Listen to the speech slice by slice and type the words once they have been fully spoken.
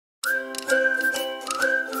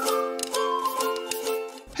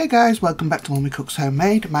Hey guys, welcome back to Mummy Cooks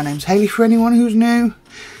Homemade. My name's Hayley for anyone who's new,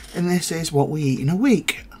 and this is what we eat in a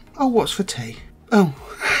week. Oh, what's for tea? Oh,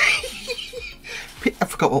 I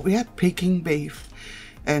forgot what we had. Peking beef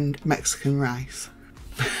and Mexican rice.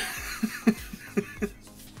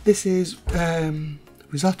 This is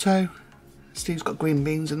risotto. Steve's got green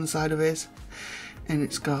beans in the side of his, and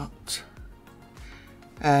it's got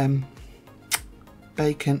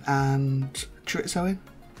bacon and chorizo in.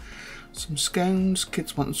 Some scones.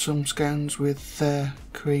 Kids want some scones with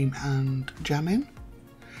cream and jam in.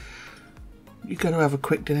 You've got to have a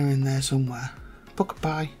quick dinner in there somewhere. Pocket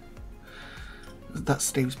pie. That's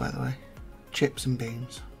Steve's, by the way. Chips and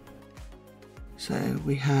beans. So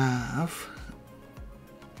we have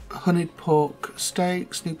honeyed pork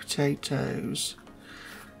steaks, new potatoes,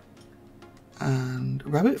 and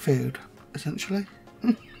rabbit food, essentially.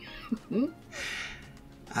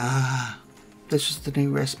 This is the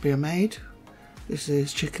new recipe I made. This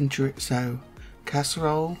is chicken chorizo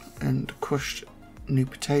casserole and crushed new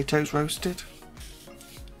potatoes roasted.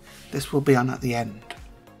 This will be on at the end.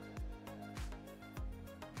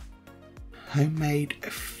 Homemade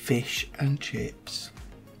fish and chips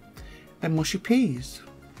and mushy peas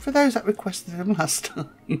for those that requested them last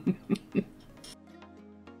time.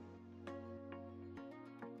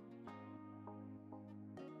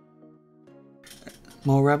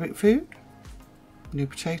 More rabbit food, new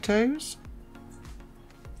potatoes,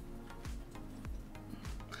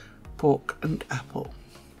 pork and apple.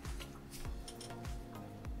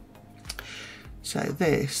 So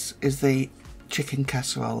this is the chicken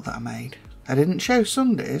casserole that I made. I didn't show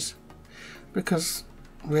Sundays because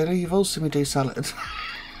really you've all seen me do salads.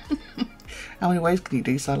 How many ways can you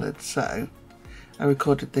do salads? So I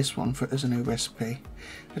recorded this one as a new recipe.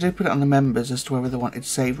 I did put it on the members as to whether they wanted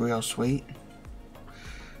savoury or sweet.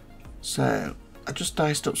 So I just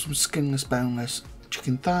diced up some skinless, boneless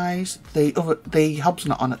chicken thighs. The hob's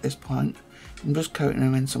not on at this point. I'm just coating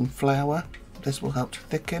them in some flour. This will help to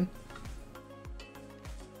thicken.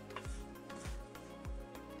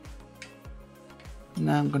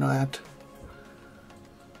 Now I'm going to add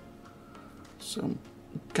some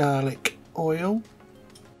garlic oil,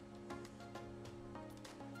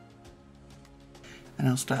 and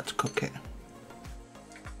I'll start to cook it.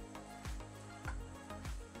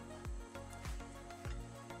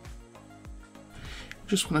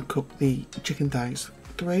 Just want to cook the chicken thighs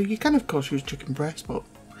through. You can of course use chicken breast, but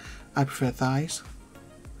I prefer thighs.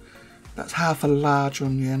 That's half a large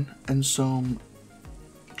onion and some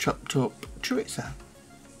chopped up chorizo.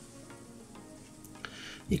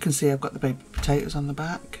 You can see I've got the baby potatoes on the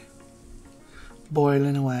back,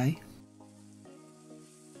 boiling away.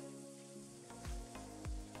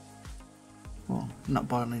 Well, not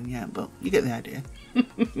boiling yet, but you get the idea.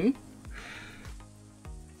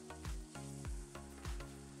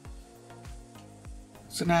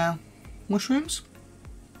 So now, mushrooms,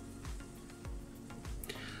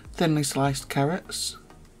 thinly sliced carrots.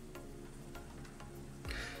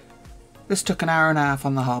 This took an hour and a half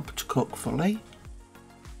on the hob to cook fully.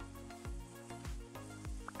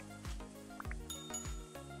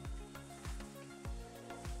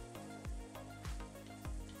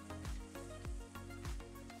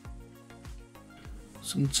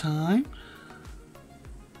 Some thyme.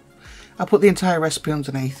 I'll put the entire recipe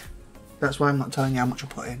underneath. That's why I'm not telling you how much I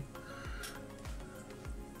put in.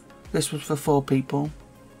 This was for 4 people.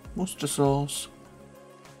 Worcestershire sauce.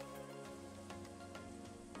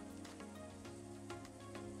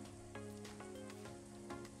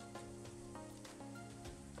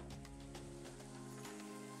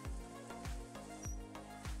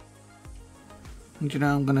 And you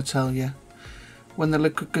know, I'm going to tell you, when the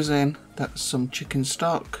liquid goes in, that's some chicken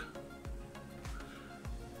stock.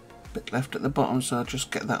 Bit left at the bottom, so I'll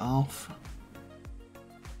just get that off.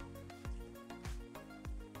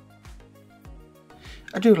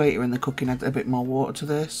 I do later in the cooking add a bit more water to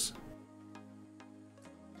this.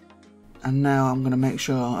 And now I'm going to make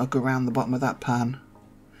sure I go around the bottom of that pan,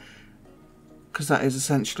 because that is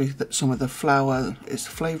essentially some of the flour is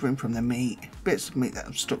flavouring from the meat. Bits of meat that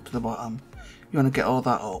have stuck to the bottom. You want to get all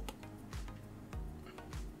that up.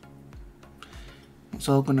 It's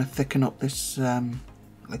all going to thicken up this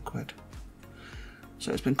liquid.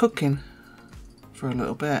 So it's been cooking for a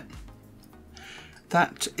little bit.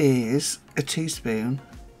 That is a teaspoon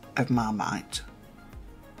of marmite.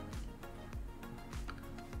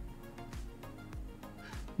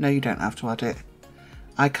 No, you don't have to add it.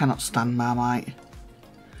 I cannot stand marmite.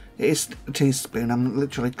 It is a teaspoon. I'm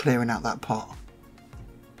literally clearing out that pot.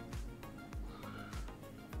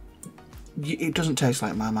 It doesn't taste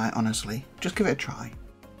like marmite, honestly. Just give it a try.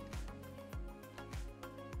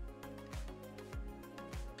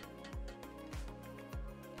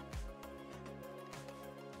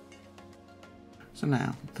 So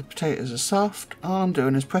now the potatoes are soft. All I'm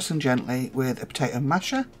doing is pressing gently with a potato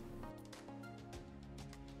masher.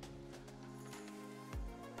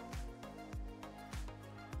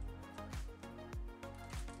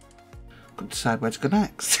 Could decide where to go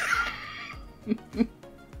next.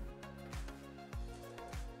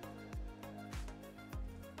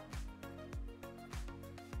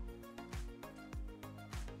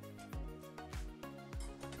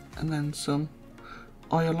 And then some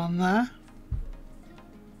oil on there.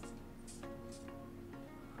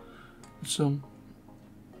 Some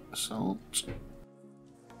salt.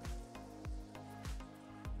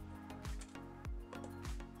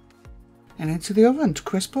 And into the oven to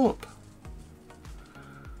crisp up.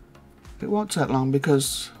 It won't take long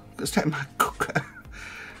because it's taking my cooker.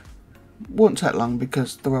 Won't take long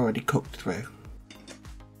because they're already cooked through.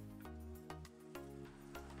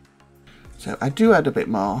 So I do add a bit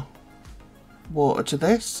more water to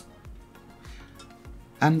this,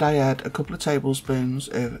 and I add a couple of tablespoons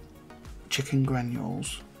of chicken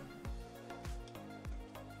granules.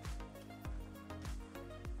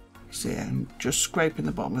 See, I'm just scraping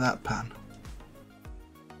the bottom of that pan.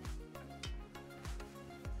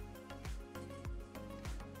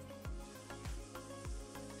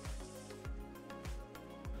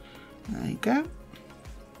 There you go.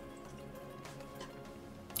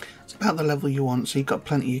 It's about the level you want, so you've got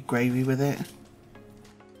plenty of gravy with it.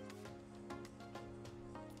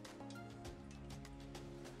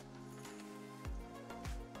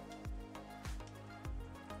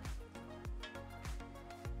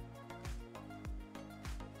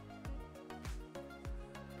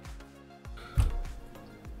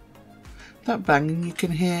 That banging you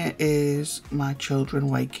can hear is my children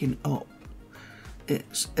waking up.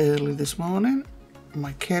 It's early this morning.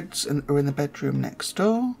 My kids are in the bedroom next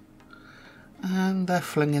door, and they're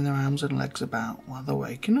flinging their arms and legs about while they're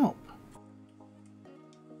waking up.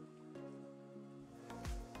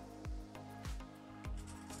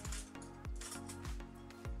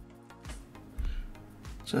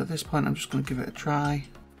 So at this point I'm just going to give it a try.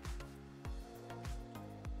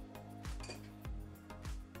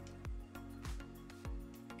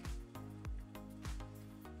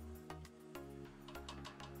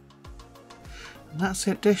 And that's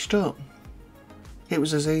it, dished up. It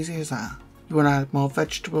was as easy as that. You want to add more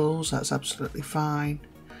vegetables, that's absolutely fine.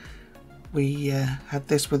 We had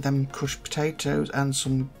this with them crushed potatoes and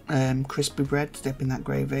some crispy bread to dip in that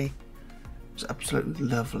gravy. It was absolutely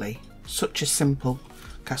lovely. Such a simple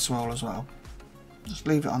casserole as well. Just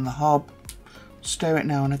leave it on the hob, stir it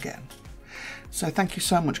now and again. So thank you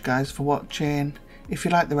so much guys for watching. If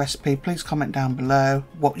you like the recipe, please comment down below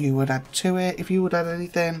what you would add to it, if you would add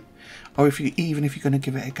anything, or if you're going to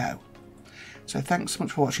give it a go. So thanks so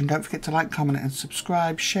much for watching. Don't forget to like, comment and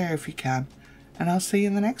subscribe, share if you can, and I'll see you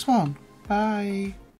in the next one. Bye.